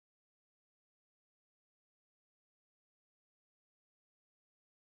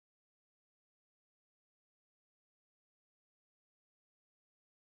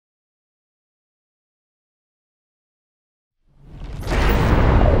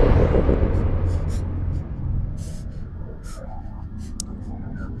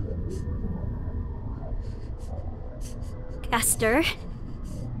Gaster.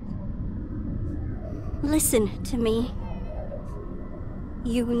 Listen to me.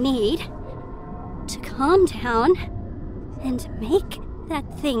 You need to calm down and make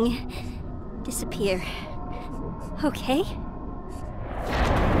that thing disappear. Okay?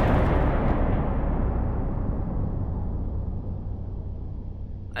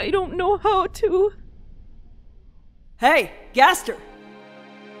 I don't know how to. Hey, Gaster!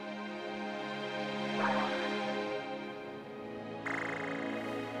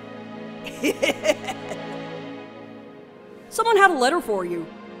 Someone had a letter for you.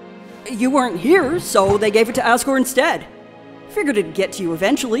 You weren't here, so they gave it to Asgore instead. Figured it'd get to you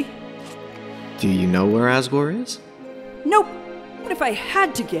eventually. Do you know where Asgore is? Nope. But if I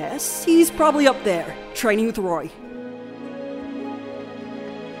had to guess, he's probably up there, training with Roy.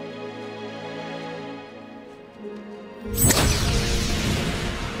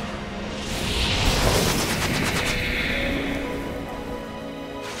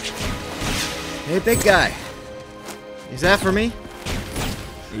 Hey, big guy. Is that for me?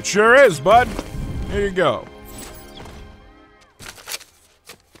 It sure is, bud. Here you go.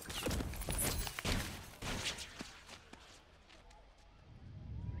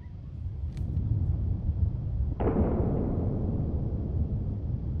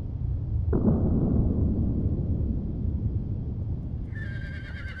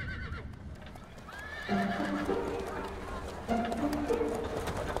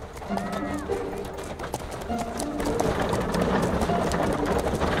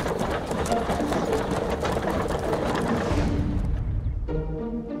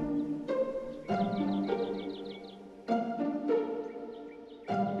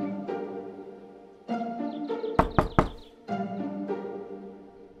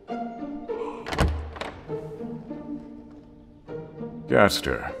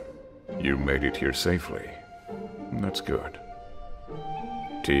 Gaster, you made it here safely. That's good.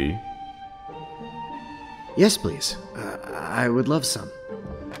 Tea? Yes, please. I would love some.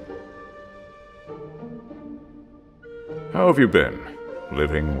 How have you been,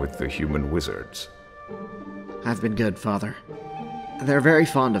 living with the human wizards? I've been good, Father. They're very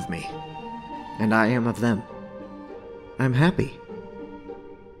fond of me, and I am of them. I'm happy.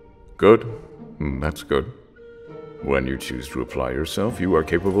 Good. That's good. When you choose to apply yourself, you are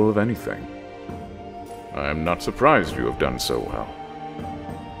capable of anything. I am not surprised you have done so well.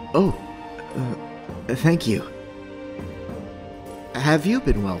 Oh, thank you. Have you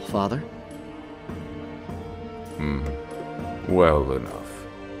been well, Father? Well enough.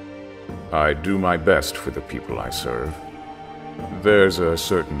 I do my best for the people I serve. There's a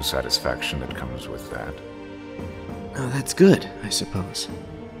certain satisfaction that comes with that. Oh, that's good, I suppose.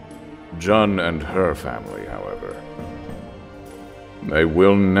 Jun and her family, however. They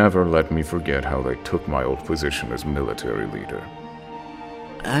will never let me forget how they took my old position as military leader.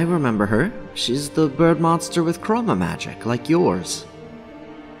 I remember her. She's the bird monster with chroma magic, like yours.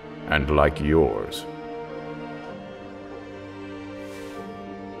 And like yours.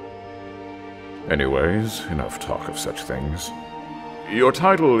 Anyways, enough talk of such things. Your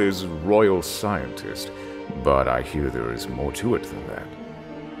title is Royal Scientist, but I hear there is more to it than that.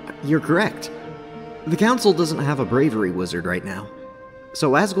 You're correct. The Council doesn't have a bravery wizard right now,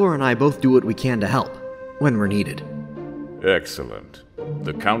 so Asgore and I both do what we can to help, when we're needed. Excellent.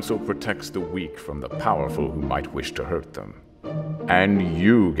 The Council protects the weak from the powerful who might wish to hurt them. And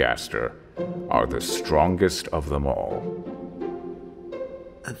you, Gaster, are the strongest of them all.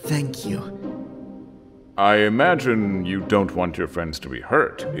 Thank you. I imagine you don't want your friends to be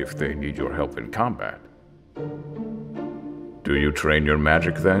hurt if they need your help in combat. Do you train your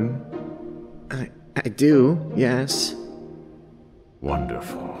magic then? I do, yes.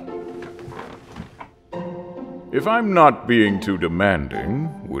 Wonderful. If I'm not being too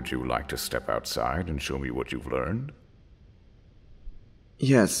demanding, would you like to step outside and show me what you've learned?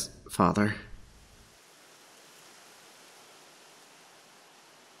 Yes, Father.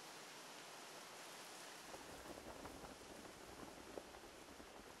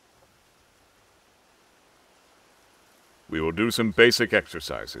 We will do some basic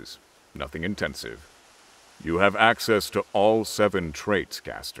exercises, nothing intensive. You have access to all 7 traits,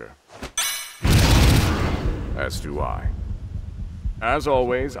 Gaster. As do I. As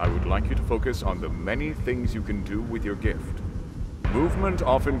always, I would like you to focus on the many things you can do with your gift. Movement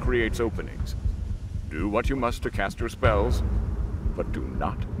often creates openings. Do what you must to cast your spells, but do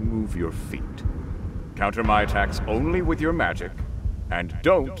not move your feet. Counter my attacks only with your magic, and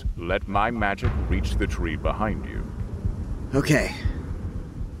don't let my magic reach the tree behind you. Okay.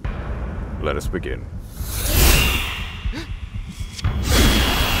 Let us begin.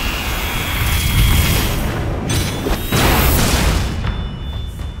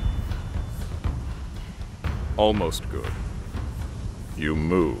 Almost good. You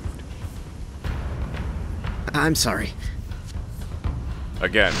moved. I'm sorry.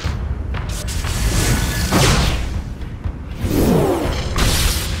 Again.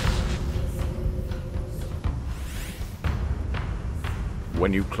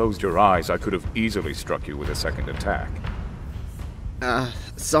 When you closed your eyes, I could have easily struck you with a second attack.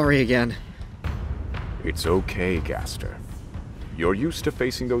 Sorry again. It's okay, Gaster. You're used to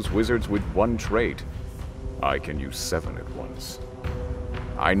facing those wizards with one trait. I can use 7 at once.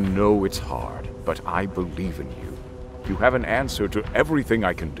 I know it's hard, but I believe in you. You have an answer to everything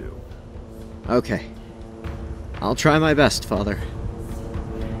I can do. Okay. I'll try my best, Father.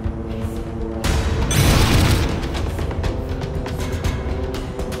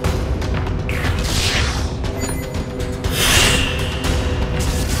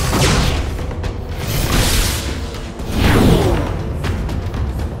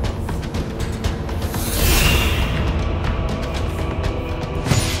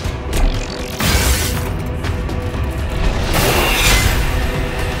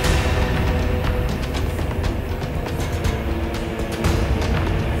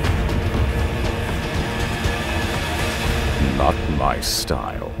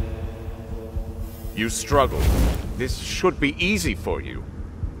 Style. You struggled. This should be easy for you.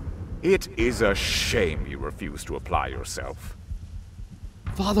 It is a shame you refuse to apply yourself.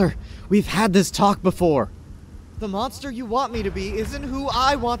 Father, we've had this talk before. The monster you want me to be isn't who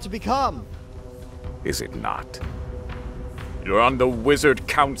I want to become. Is it not? You're on the Wizard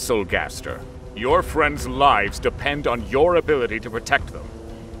Council, Gaster. Your friends' lives depend on your ability to protect them.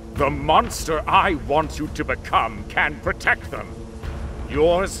 The monster I want you to become can protect them.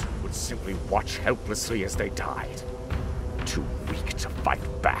 Yours would simply watch helplessly as they died. Too weak to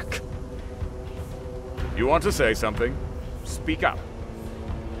fight back. You want to say something? Speak up.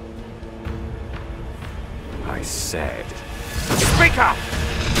 I said, speak up!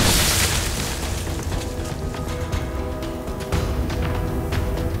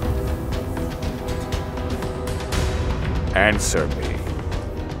 Answer me.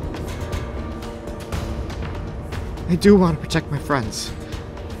 I do want to protect my friends.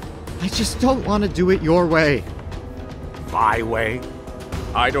 I just don't want to do it your way. My way?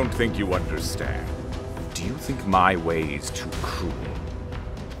 I don't think you understand. Do you think my way is too cruel?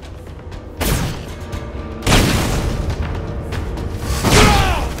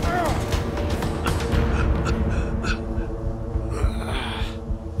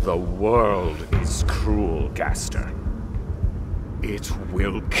 The world is cruel, Gaster. It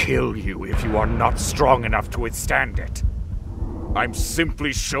will kill you if you are not strong enough to withstand it. I'm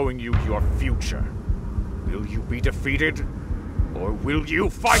simply showing you your future. Will you be defeated? Or will you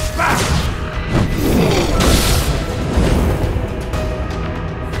fight back?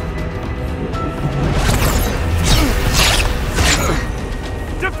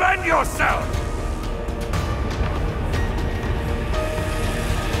 Defend yourself!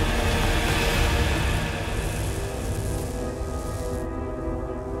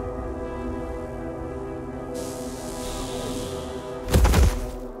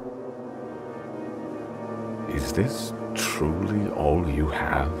 Is this truly all you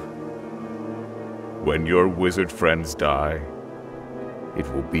have? When your wizard friends die,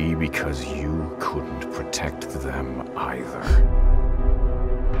 it will be because you couldn't protect them either.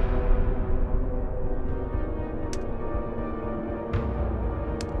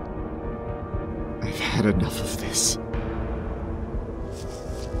 I've had enough of this.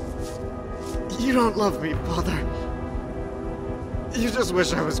 You don't love me, Father. You just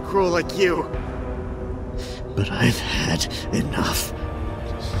wish I was cruel like you. But I've had enough.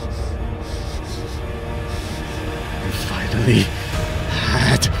 I finally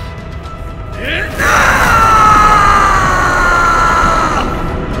had enough!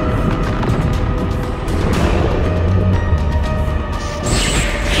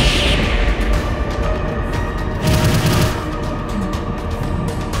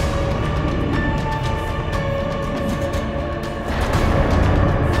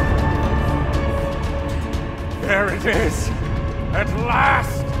 There it is! At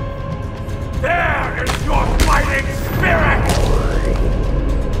last! There is your fighting spirit!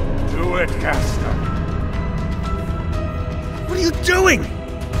 Do it, Gaster. What are you doing?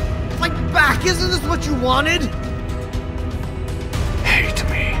 Fight back! Isn't this what you wanted? Hate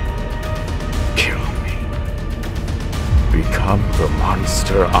me. Kill me. Become the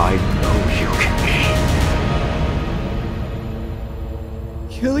monster I know you can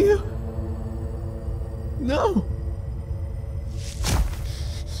be. Kill you? No.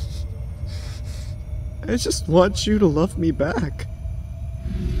 I just want you to love me back.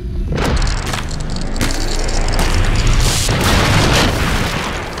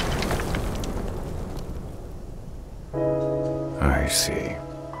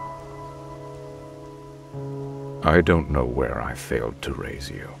 I don't know where I failed to raise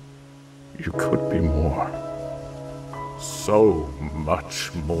you. You could be more. So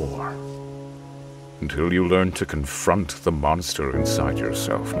much more. Until you learn to confront the monster inside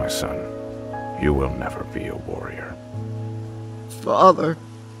yourself, my son, you will never be a warrior. Father.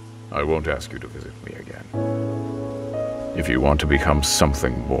 I won't ask you to visit me again. If you want to become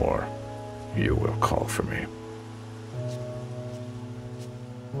something more, you will call for me.